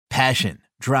Passion,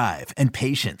 drive, and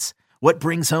patience. What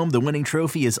brings home the winning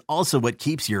trophy is also what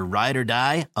keeps your ride or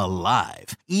die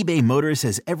alive. eBay Motors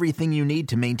has everything you need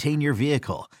to maintain your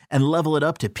vehicle and level it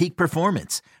up to peak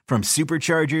performance, from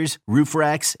superchargers, roof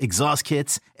racks, exhaust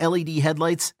kits, LED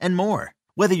headlights, and more.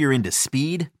 Whether you're into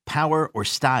speed, power, or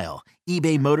style,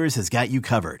 eBay Motors has got you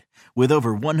covered. With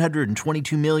over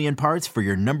 122 million parts for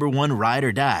your number one ride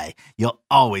or die, you'll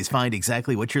always find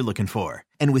exactly what you're looking for.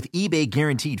 And with eBay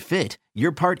Guaranteed Fit,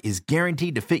 your part is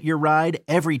guaranteed to fit your ride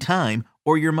every time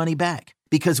or your money back.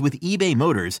 Because with eBay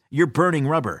Motors, you're burning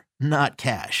rubber, not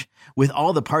cash. With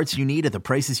all the parts you need at the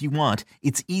prices you want,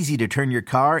 it's easy to turn your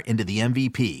car into the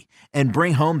MVP and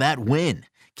bring home that win.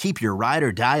 Keep your ride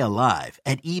or die alive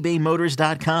at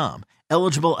ebaymotors.com.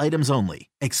 Eligible items only.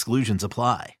 Exclusions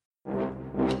apply.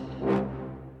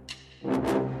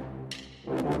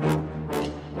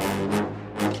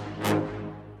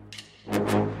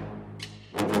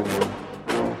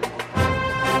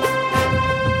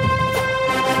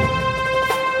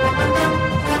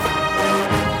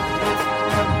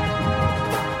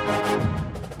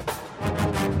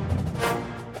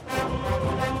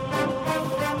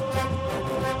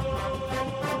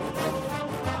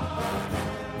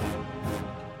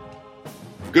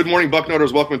 Good morning,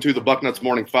 Bucknutters. Welcome to the Bucknuts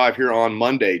Morning Five here on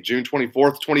Monday, June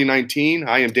 24th, 2019.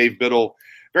 I am Dave Biddle.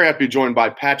 Very happy to be joined by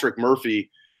Patrick Murphy.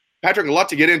 Patrick, a lot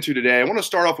to get into today. I want to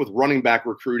start off with running back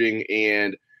recruiting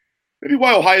and maybe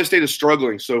why Ohio State is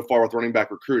struggling so far with running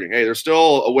back recruiting. Hey, there's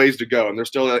still a ways to go, and they're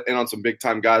still in on some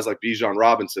big-time guys like Bijan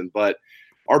Robinson. But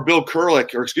our Bill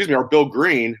Bank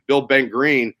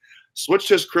Green, switched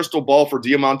his crystal ball for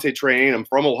Diamante Trayanum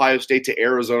from Ohio State to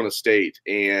Arizona State.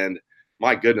 And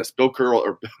my goodness, Bill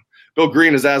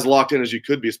Green is as locked in as you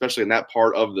could be, especially in that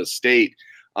part of the state.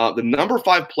 The number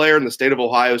 5 player in the state of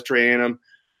Ohio is Trayanum.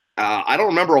 I don't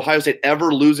remember Ohio State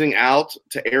ever losing out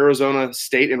to Arizona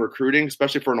State in recruiting,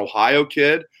 especially for an Ohio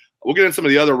kid. We'll get into some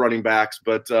of the other running backs,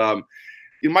 but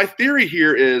my theory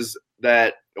here is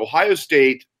that Ohio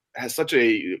State has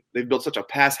they've built such a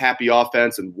pass-happy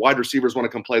offense, and wide receivers want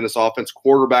to come play in this offense.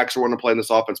 Quarterbacks want to play in this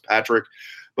offense, Patrick.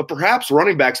 But perhaps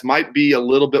running backs might be a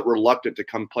little bit reluctant to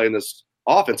come play in this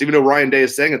offense, even though Ryan Day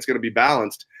is saying it's going to be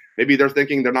balanced. Maybe they're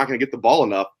thinking they're not going to get the ball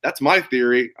enough. That's my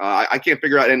theory. I can't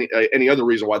figure out any other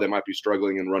reason why they might be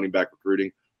struggling in running back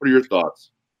recruiting. What are your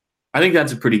thoughts? I think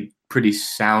that's a pretty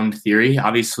sound theory.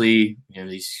 Obviously,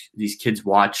 these kids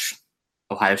watch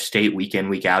Ohio State week in,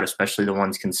 week out, especially the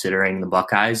ones considering the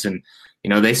Buckeyes. And,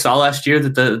 they saw last year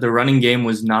that the running game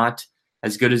was not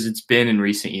as good as it's been in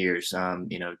recent years.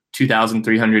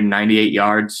 2,398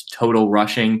 yards total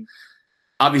rushing.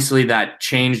 Obviously, that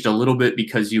changed a little bit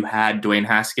because you had Dwayne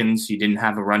Haskins. You didn't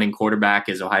have a running quarterback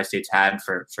as Ohio State's had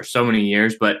for so many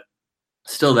years, but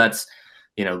still that's,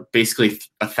 basically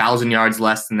 1,000 yards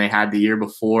less than they had the year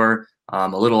before, a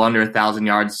little under 1,000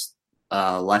 yards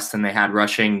less than they had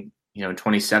rushing, in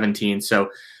 2017. So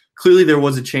clearly there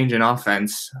was a change in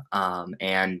offense,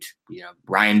 and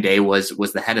Ryan Day was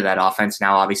the head of that offense.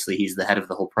 Now, obviously, he's the head of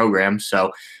the whole program.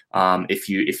 So if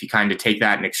you kind of take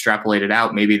that and extrapolate it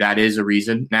out, maybe that is a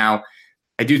reason. Now,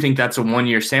 I do think that's a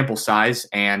one-year sample size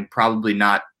and probably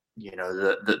not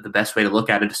the best way to look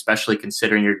at it, especially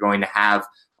considering you're going to have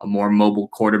a more mobile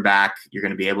quarterback. You're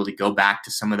going to be able to go back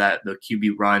to some of the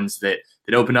QB runs that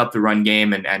open up the run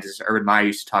game, and as Urban Meyer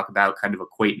used to talk about, kind of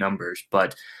equate numbers.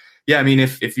 But yeah, I mean,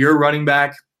 if you're a running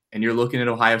back and you're looking at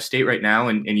Ohio State right now,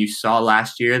 and you saw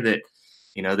last year that,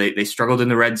 they struggled in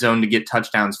the red zone to get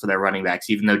touchdowns for their running backs,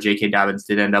 even though J.K. Dobbins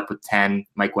did end up with 10,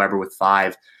 Mike Weber with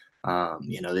 5.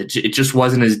 It just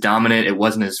wasn't as dominant. It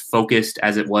wasn't as focused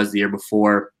as it was the year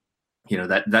before.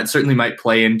 That certainly might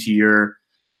play into your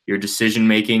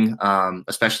decision-making,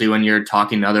 especially when you're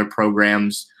talking to other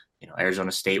programs,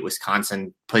 Arizona State,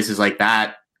 Wisconsin, places like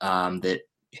that, that,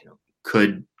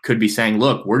 could be saying,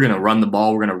 look, we're going to run the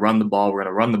ball. We're going to run the ball. We're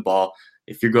going to run the ball.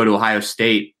 If you go to Ohio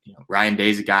State, Ryan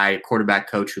Day's a guy, a quarterback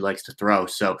coach who likes to throw.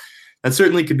 So that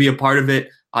certainly could be a part of it.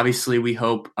 Obviously, we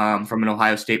hope from an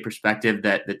Ohio State perspective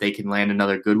that they can land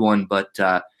another good one. But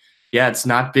it's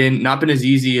not been as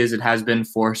easy as it has been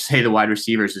for, say, the wide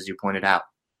receivers, as you pointed out.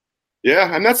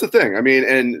 Yeah, and that's the thing. I mean,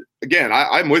 and again,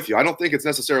 I'm with you. I don't think it's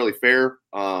necessarily fair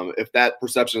if that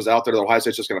perception is out there that Ohio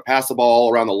State's just going to pass the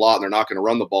ball around the lot and they're not going to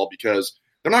run the ball, because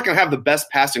they're not going to have the best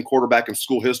passing quarterback in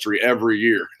school history every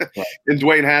year in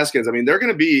Dwayne Haskins. I mean, they're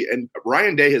going to be, and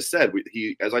Ryan Day has said,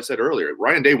 as I said earlier,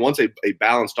 Ryan Day wants a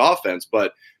balanced offense,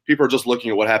 but people are just looking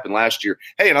at what happened last year.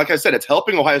 Hey, and like I said, it's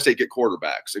helping Ohio State get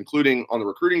quarterbacks, including on the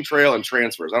recruiting trail and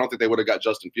transfers. I don't think they would have got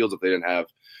Justin Fields if they didn't have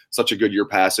such a good year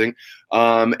passing.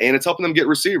 And it's helping them get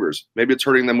receivers. Maybe it's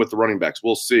hurting them with the running backs.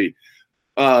 We'll see.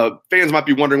 fans might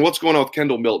be wondering what's going on with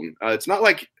Kendall Milton. It's not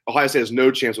like Ohio State has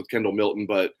no chance with Kendall Milton,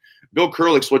 but Bill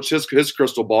Kurelic switched his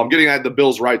crystal ball. I'm getting at the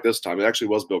Bills right this time. It actually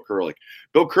was Bill Kurelic.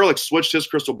 Bill Kurelic switched his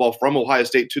crystal ball from Ohio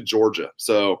State to Georgia.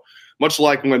 So much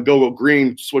like when Bill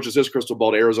Green switches his crystal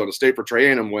ball to Arizona State for Trey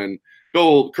Annum, when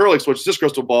Bill Kurelic switches his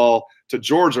crystal ball to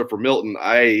Georgia for Milton,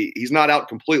 he's not out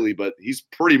completely, but he's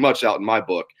pretty much out in my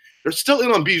book. They're still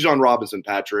in on Bijan Robinson,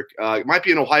 Patrick. It might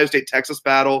be an Ohio State-Texas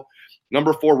battle.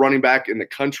 Number 4 running back in the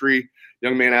country,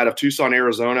 young man out of Tucson,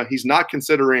 Arizona. He's not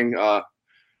considering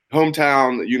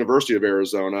hometown University of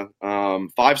Arizona.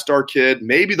 5-star kid.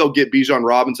 Maybe they'll get Bijan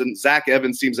Robinson. Zach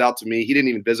Evans seems out to me. He didn't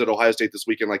even visit Ohio State this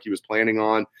weekend like he was planning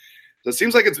on. So it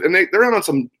seems like they're out on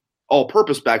some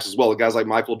all-purpose backs as well, the guys like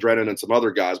Michael Drennan and some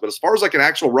other guys. But as far as like an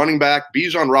actual running back,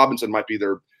 Bijan Robinson might be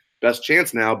their best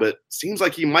chance now, but seems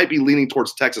like he might be leaning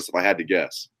towards Texas if I had to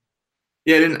guess.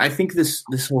 Yeah, and I think this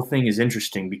whole thing is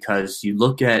interesting because you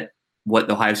look at what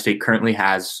Ohio State currently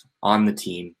has on the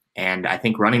team, and I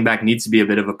think running back needs to be a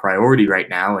bit of a priority right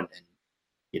now. And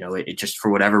it just for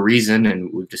whatever reason,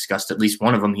 and we've discussed at least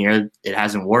one of them here, it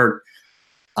hasn't worked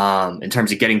in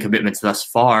terms of getting commitments thus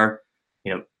far.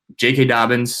 J.K.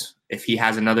 Dobbins, if he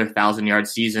has another 1,000-yard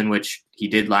season, which he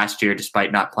did last year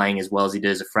despite not playing as well as he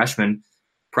did as a freshman,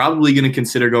 probably going to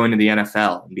consider going to the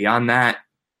NFL. And beyond that,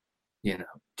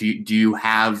 do you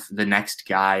have the next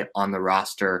guy on the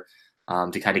roster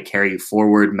to kind of carry you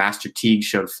forward? Master Teague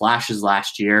showed flashes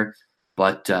last year,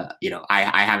 but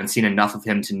I haven't seen enough of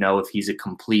him to know if he's a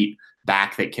complete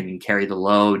back that can carry the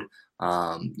load.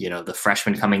 The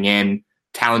freshman coming in,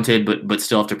 talented, but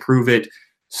still have to prove it.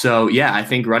 So yeah, I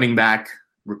think running back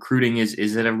recruiting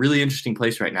is at a really interesting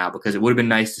place right now because it would have been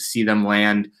nice to see them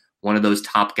land one of those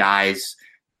top guys,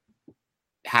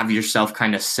 have yourself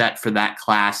kind of set for that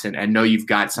class and know you've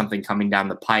got something coming down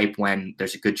the pipe when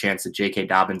there's a good chance that J.K.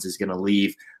 Dobbins is going to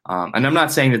leave. And I'm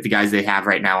not saying that the guys they have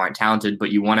right now aren't talented,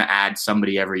 but you want to add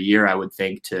somebody every year, I would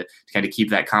think, to kind of keep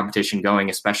that competition going,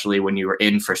 especially when you were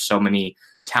in for so many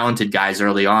talented guys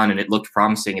early on, and it looked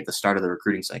promising at the start of the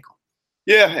recruiting cycle.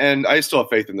 Yeah, and I still have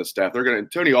faith in this staff. They're going to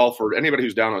Tony Alford. Anybody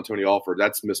who's down on Tony Alford,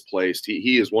 that's misplaced.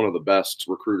 He is one of the best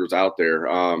recruiters out there.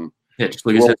 Just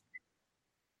like you said.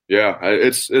 Yeah, I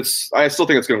still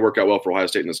think it's going to work out well for Ohio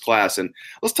State in this class. And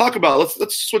let's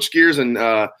switch gears and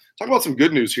talk about some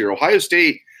good news here. Ohio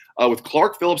State with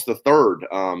Clark Phillips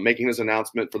III making his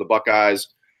announcement for the Buckeyes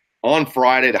on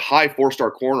Friday, the high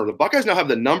 4-star corner. The Buckeyes now have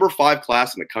the number 5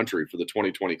 class in the country for the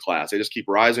 2020 class. They just keep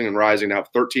rising and rising to have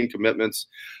 13 commitments.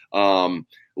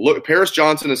 Paris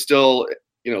Johnson is still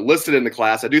listed in the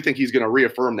class. I do think he's going to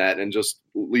reaffirm that and just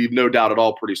leave no doubt at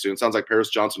all pretty soon. Sounds like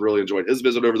Paris Johnson really enjoyed his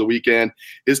visit over the weekend.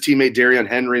 His teammate Darian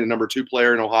Henry, the number 2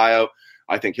 player in Ohio,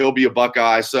 I think he'll be a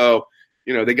Buckeye. So,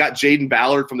 they got Jaden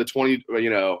Ballard from the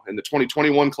in the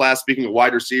 2021 class. Speaking of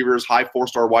wide receivers, high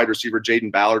 4-star wide receiver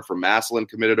Jaden Ballard from Massillon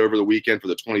committed over the weekend for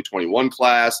the 2021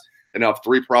 class. And now have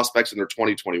 3 prospects in their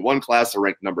 2021 class. They're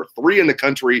ranked number 3 in the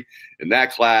country in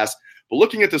that class. But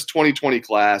looking at this 2020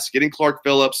 class, getting Clark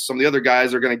Phillips, some of the other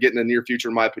guys are going to get in the near future,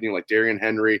 in my opinion, like Darian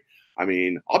Henry. I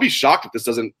mean, I'll be shocked if this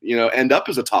doesn't, end up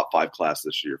as a top 5 class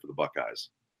this year for the Buckeyes.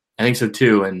 I think so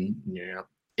too. And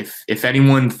if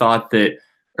anyone thought that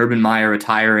Urban Meyer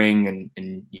retiring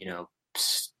and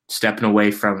stepping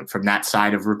away from that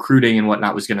side of recruiting and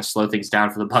whatnot was going to slow things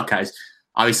down for the Buckeyes,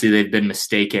 obviously they've been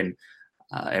mistaken.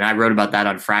 And I wrote about that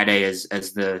on Friday as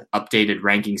the updated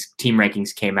team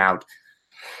rankings came out.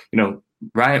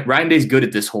 Ryan Day's good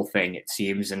at this whole thing, it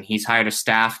seems, and he's hired a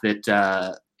staff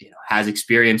that has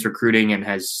experience recruiting and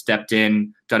has stepped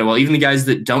in, done it well. Even the guys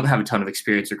that don't have a ton of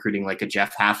experience recruiting, like a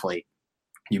Jeff Hafley.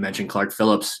 You mentioned Clark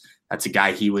Phillips. That's a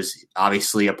guy he was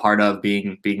obviously a part of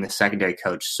being the secondary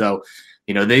coach. So,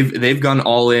 they've gone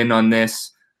all in on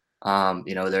this.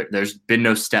 There's been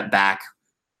no step back,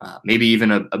 maybe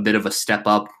even a bit of a step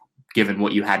up, given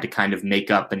what you had to kind of make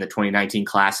up in the 2019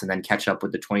 class and then catch up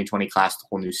with the 2020 class, the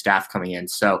whole new staff coming in.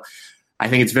 So I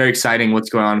think it's very exciting what's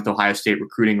going on with Ohio State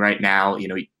recruiting right now.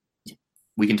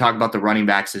 We can talk about the running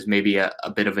backs as maybe a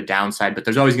bit of a downside, but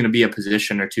there's always going to be a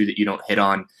position or two that you don't hit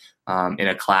on in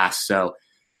a class. So,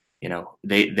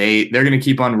 they're going to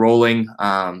keep on rolling.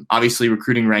 Obviously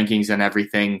recruiting rankings and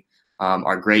everything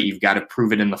are great. You've got to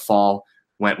prove it in the fall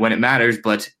when it matters,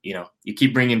 but you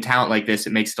keep bringing talent like this,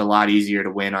 it makes it a lot easier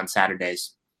to win on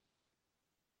Saturdays.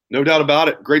 No doubt about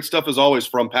it. Great stuff as always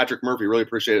from Patrick Murphy. Really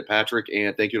appreciate it, Patrick,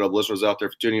 and thank you to all the listeners out there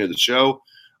for tuning into the show.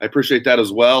 I appreciate that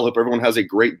as well. Hope everyone has a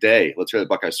great day. Let's hear the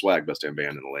Buckeye Swag, best damn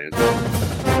band in the land.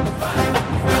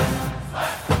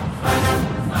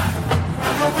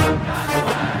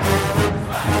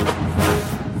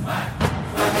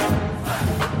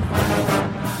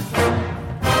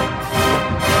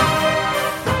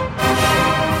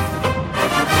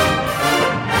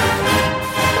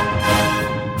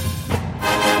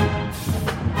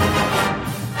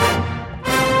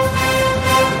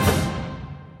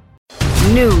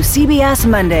 New CBS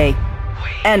Monday.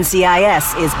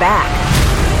 NCIS is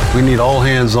back. We need all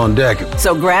hands on deck.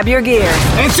 So grab your gear.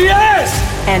 NCIS!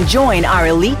 And join our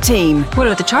elite team. What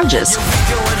are the charges?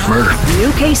 Murder.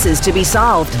 New cases to be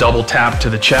solved. Double tap to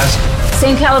the chest.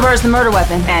 Same caliber as the murder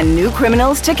weapon. And new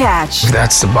criminals to catch.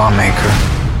 That's the bomb maker.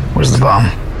 Where's the bomb?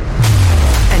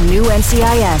 A new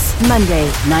NCIS, Monday,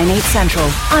 9/8 Central,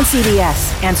 on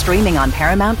CBS and streaming on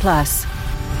Paramount+.